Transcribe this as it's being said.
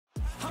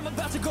I'm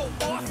about to go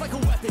off like a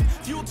weapon.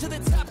 Fuel to the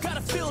top, got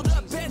a filled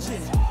up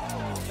engine.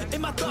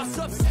 In my thoughts,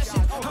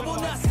 obsession. I will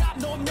not stop,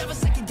 no, I'm never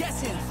second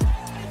guessing.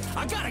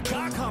 I got a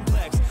God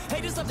complex.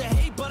 Haters love to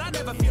hate, but I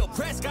never feel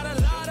pressed. Got a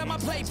lot on my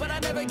plate, but I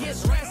never get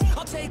stressed.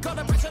 I'll take all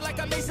the pressure like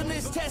I'm acing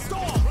this test.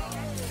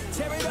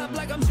 Tear it up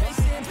like I'm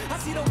Jason. I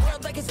see the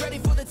world like it's ready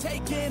for the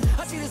taking.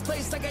 I see this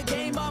place like a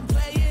game I'm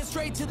playing.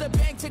 Straight to the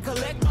bank to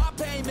collect my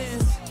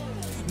payments.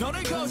 No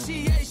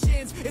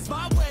negotiations, it's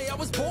my way, I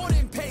was born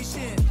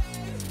impatient.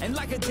 And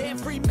like a damn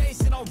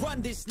Freemason, I'll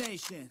run this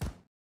nation.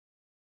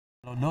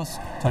 Los dos,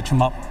 touch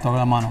him up, toca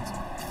la mano.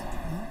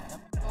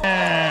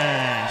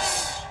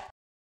 Yes.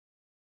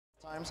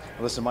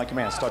 Listen to my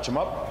commands, touch him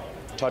up,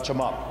 back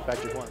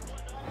to your point.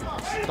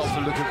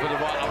 Dobson looking for the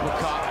right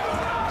uppercut.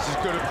 This is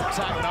good at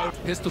attack now.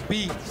 Pistol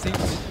B seems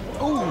to,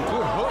 ooh,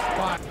 good hook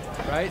by,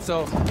 right?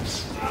 So, ooh,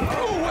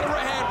 what a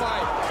right hand by.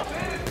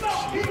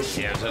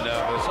 Here's a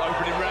nervous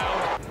opening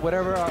round.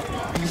 Whatever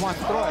he wants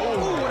to throw it.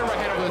 Ooh, what a right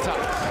hand over the top.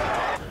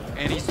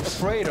 And he's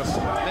afraid of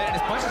letting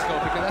his punches go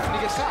because that's when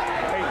he gets shot.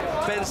 Hey,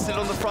 Ben's still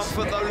on the front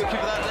foot though, looking for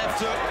that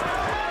left hook.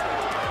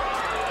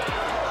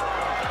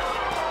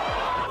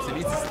 So he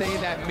needs to stay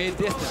in that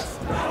mid-distance.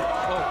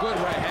 Oh, good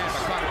right hand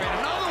by Conor Benn.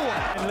 Another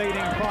one! And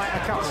leading by a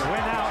couple.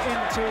 We're now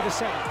into the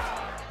second.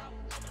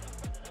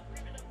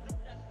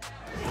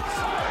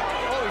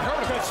 Oh, he heard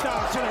a good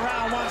start to the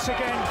round once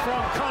again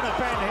from Conor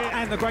Benn here.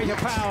 And the greater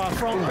power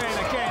from Benn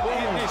again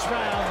in this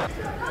round.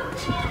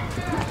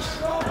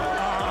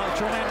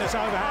 Tremendous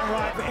overhand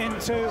right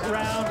into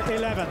round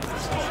 11.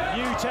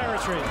 New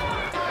territory.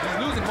 He's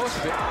losing most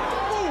of it.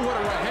 Ooh, what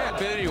a right hand.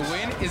 Ability to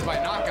win is by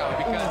knockout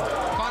because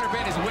Conor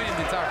Benn is winning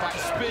the entire fight.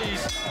 Speed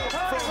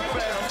from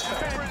Benn.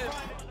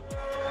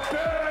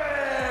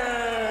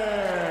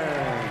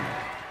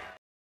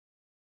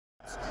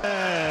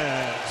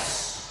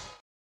 Yes.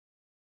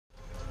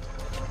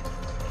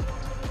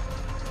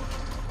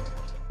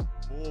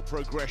 More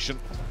progression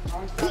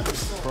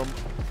from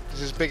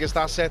his biggest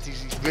asset.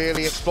 He's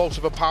really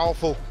explosive and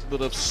powerful.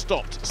 That have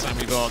stopped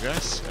Sammy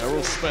Vargas.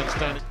 Errol Spence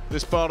down in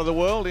this part of the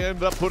world. He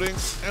ended up putting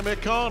Amir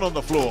Khan on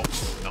the floor.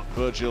 Not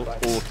Virgil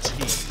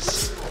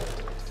Ortiz.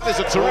 There's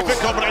a terrific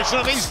combination,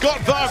 and he's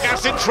got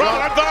Vargas in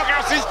trouble, and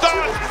Vargas is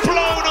done,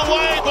 blown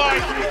away by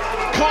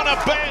Conor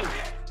Benn.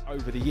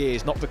 Over the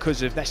years, not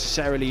because of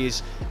necessarily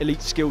his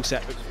elite skill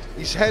set. But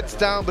his head's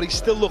down, but he's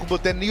still looking,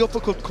 but then the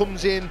uppercut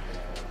comes in.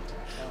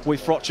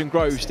 With Froch and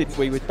Groves, didn't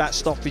we, with that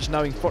stoppage,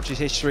 knowing Froch's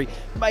history,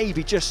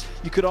 maybe just,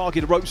 you could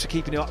argue the ropes are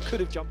keeping him up, could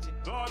have jumped in.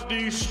 The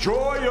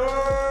Destroyer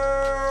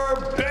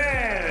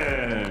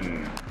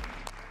Benn.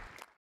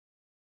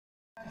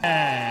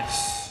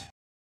 Yes.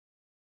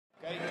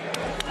 Okay,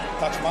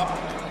 touch him up,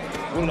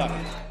 good luck.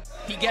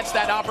 He gets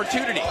that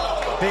opportunity.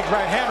 Big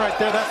right hand right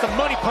there, that's the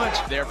money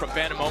punch. There from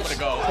Benn a moment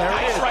ago. There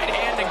nice right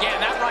hand again,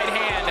 that right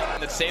hand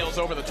that sails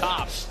over the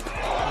top.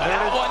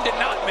 That one did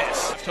not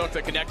miss. Took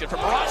the connected from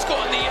OROZCO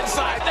on the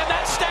inside, then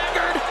that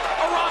staggered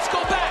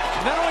OROZCO back.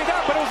 Not only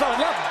that, but it was a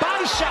left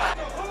body shot.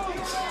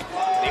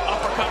 The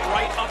uppercut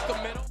right up the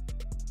middle.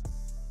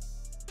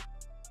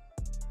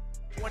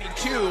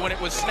 22 when it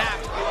was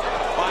snapped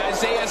by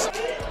Isaiah.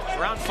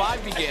 Round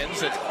 5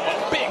 begins, and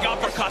a big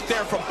uppercut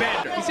there from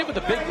Benn. He's hit with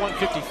a big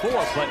 154,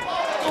 but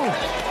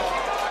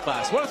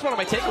class. What's one of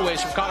my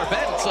takeaways from Conor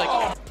Benn? It's like,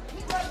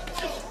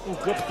 Ooh,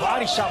 good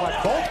body shot by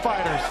both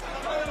fighters.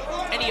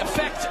 Any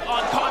effect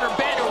on Conor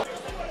Benn?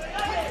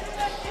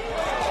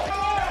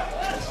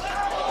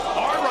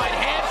 Hard right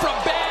hand from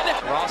Benn.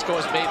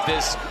 OROZCO has made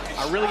this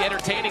a really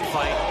entertaining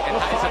fight. And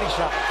body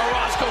shot.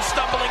 OROZCO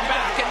stumbling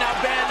back, and now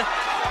Benn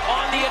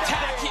on the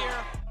attack here.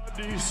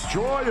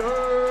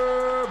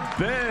 Destroyer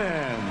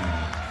Benn.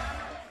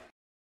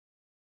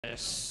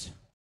 Yes.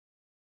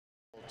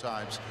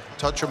 Times.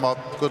 Touch him up.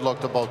 Good luck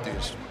to both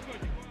these.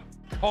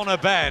 Conor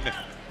Benn,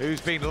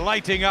 who's been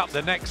lighting up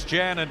the next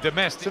gen and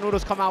domestic.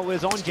 Sanugo's come out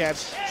with his own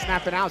jabs,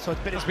 snapping out, so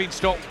It's been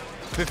stopped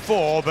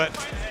before, but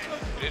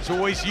it's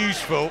always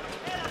useful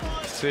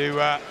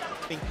to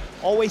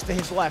always to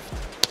his left,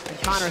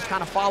 and Conor's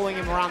kind of following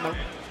him around the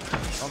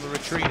on the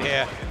retreat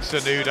here.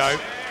 Sanugo,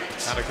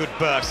 and a good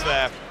burst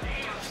there.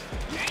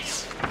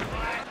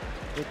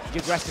 The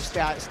aggressive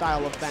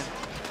style of Benn.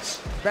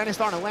 Benn is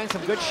starting to land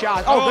some good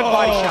shots. Oh, good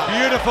body shot.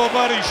 Beautiful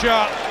body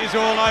shot is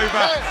all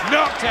over.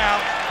 Knocked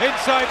out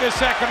inside the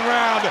second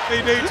round.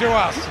 He did to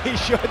us. He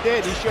sure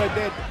did. He sure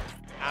did.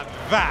 And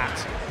that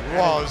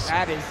was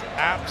is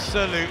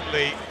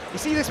absolutely. You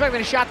see this man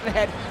with a shot to the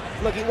head.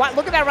 Look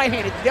at that right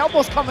hand. The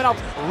elbow's coming up.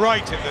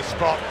 Right in the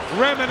spot.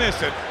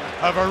 Reminiscent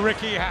of a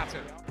Ricky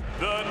Hatton.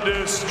 The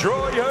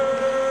Destroyer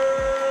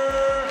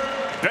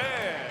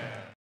Benn.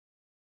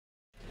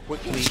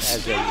 quickly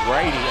as a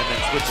righty and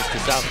then switches to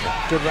southpaw.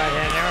 Good right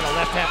hand there and a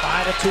left hand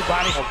behind it. Two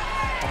bodies.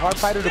 A hard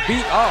fighter to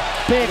beat. Oh,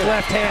 big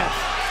left hand.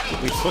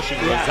 He's pushing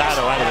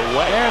Rosado out of the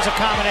way. There's a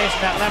combination.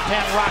 That left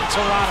hand rocked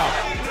Serrano.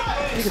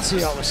 You can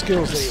see all the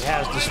skills that he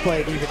has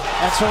displayed even.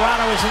 And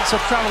Serrano is in some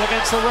trouble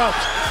against the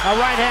ropes. A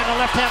right hand, a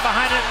left hand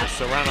behind it.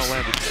 Serrano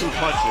landed 2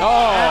 punches.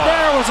 Oh. And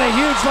there was a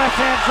huge left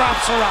hand drop,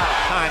 Serrano.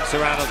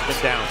 Serrano's been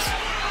down.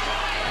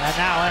 And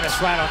now Ennis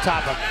right on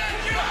top of him.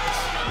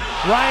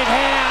 Right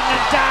hand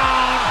and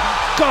down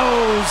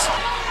goes.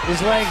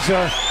 His legs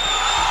are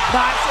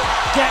not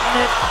getting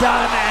it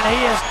done, and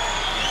he is.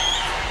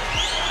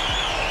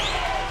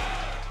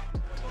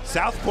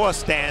 Southpaw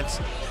stance.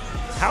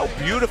 How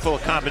beautiful a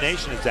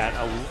combination is that?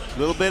 A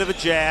little bit of a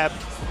jab.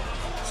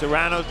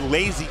 Serrano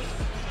lazy.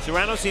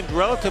 Serrano seemed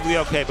relatively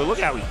okay, but look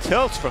how he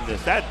tilts from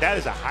this. That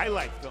is a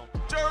highlight film.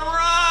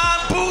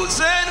 Jaron boots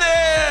in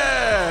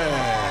there.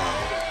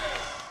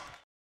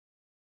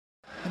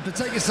 And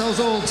protect yourselves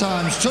at all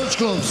times. Touch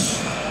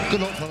gloves.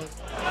 Good luck, fellas.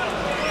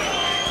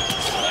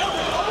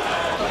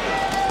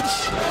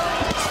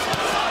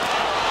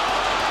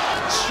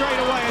 Straight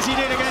away, as he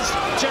did against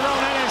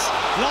Jaron Ennis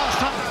last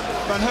time.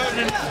 Van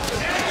Heerden,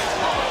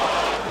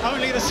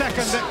 only the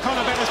second that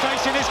Conor Benn has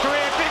faced in his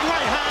career. Big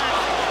right hand.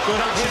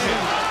 Good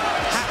action.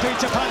 Happy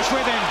to punch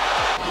with him.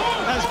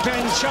 As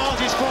Ben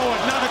charges forward,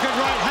 another good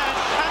right hand.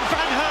 And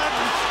Van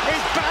Heerden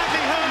is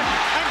badly hurt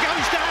and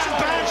goes down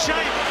bad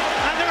shape.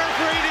 And the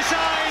referee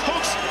decides.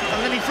 Hooks,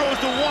 and then he throws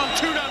the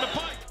 1-2 down the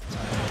pipe.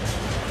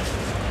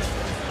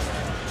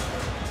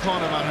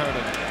 Conor Van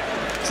Heerden.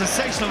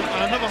 Sensational,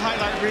 and another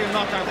highlight reel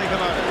knockout, think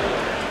about it.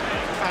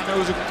 And there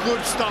was a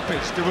good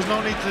stoppage. There was no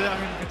need to let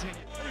him continue.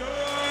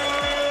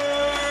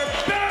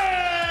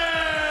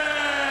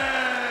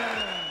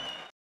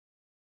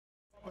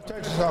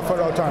 Protect yourself at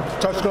all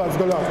times. Touch gloves.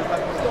 Good luck.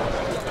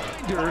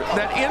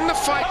 That in the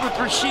fight with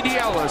Rashidi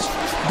Ellis,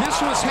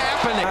 this was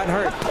happening. Got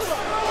hurt.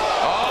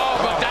 Oh,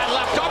 but that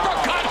left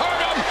uppercut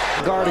hurt him.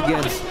 Guard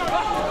again.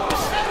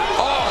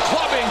 Oh,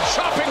 clubbing,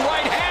 chopping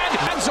right hand.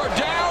 Hands are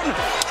down.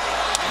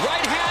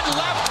 Right hand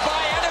left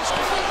by Ennis.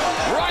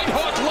 Right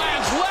hook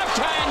lands. Left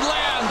hand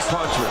lands.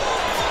 Puncher.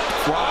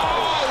 Wow.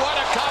 Oh, what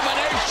a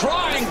combination.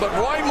 Trying, but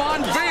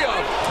Roymond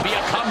Villa.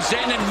 Villa comes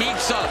in and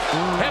meets up.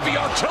 Heavy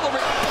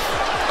artillery.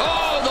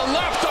 Oh, the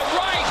left, the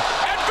right.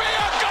 And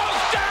Villa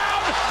goes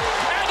down.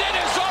 And it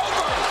is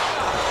over.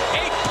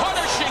 A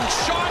punishing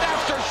shot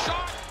after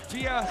shot.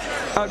 Villa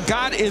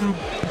got in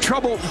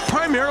trouble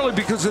primarily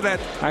because of that.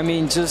 I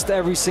mean, just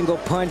every single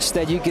punch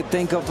that you could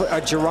think of,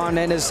 Jaron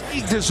Ennis.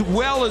 As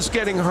well as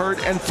getting hurt,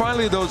 and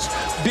finally those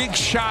big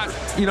shot,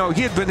 you know,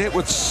 he had been hit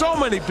with so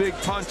many big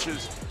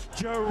punches.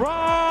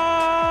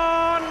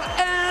 Jaron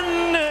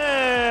Ennis.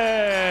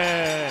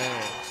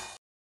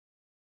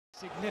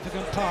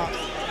 Significant part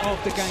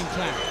of the game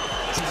plan.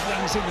 He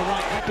brings in the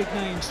right big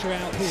names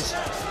throughout his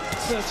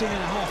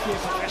 13.5-year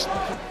professional,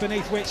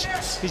 beneath which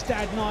his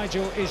dad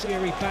Nigel is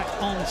ALGIERI back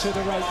onto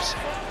the ropes.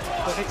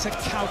 But it's a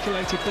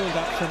calculated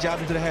build-up from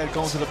Jabbing to the head,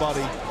 going to the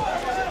body,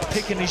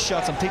 picking these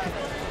shots and picking.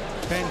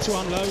 Ben to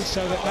unload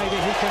so that maybe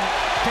he can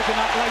pick him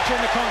up later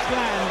in the conf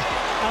land.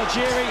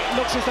 ALGIERI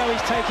looks as though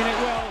he's taking it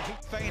well.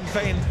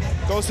 Feint,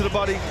 goes to the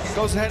body,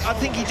 goes to the head. I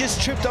think he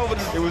just tripped over.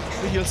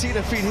 You'll see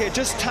the feet here,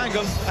 just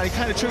tangled, and he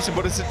kind of trips him,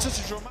 but it's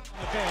just a dramatic.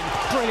 Ben,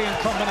 brilliant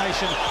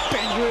combination.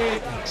 Ben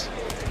really.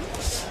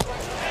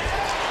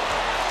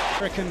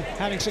 American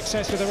having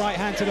success with the right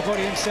hand to the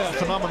body himself.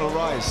 Phenomenal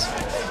rise.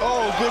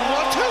 Oh, good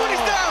 1-2, and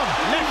he's down.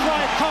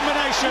 Left-right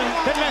combination,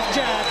 the left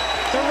jab,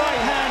 the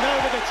right hand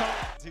over the top.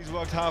 He's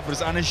worked hard for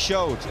this, and it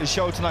showed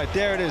tonight.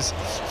 There it is.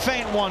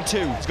 Feint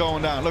 1-2. It's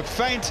going down. Look,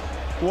 feint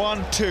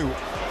 1-2.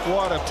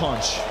 What a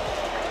punch.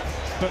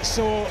 But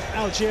saw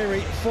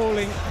ALGIERI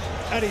falling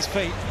at his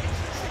feet.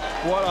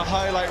 What a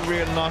highlight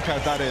reel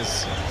knockout that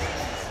is.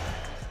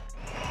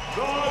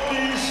 The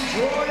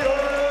Destroyer.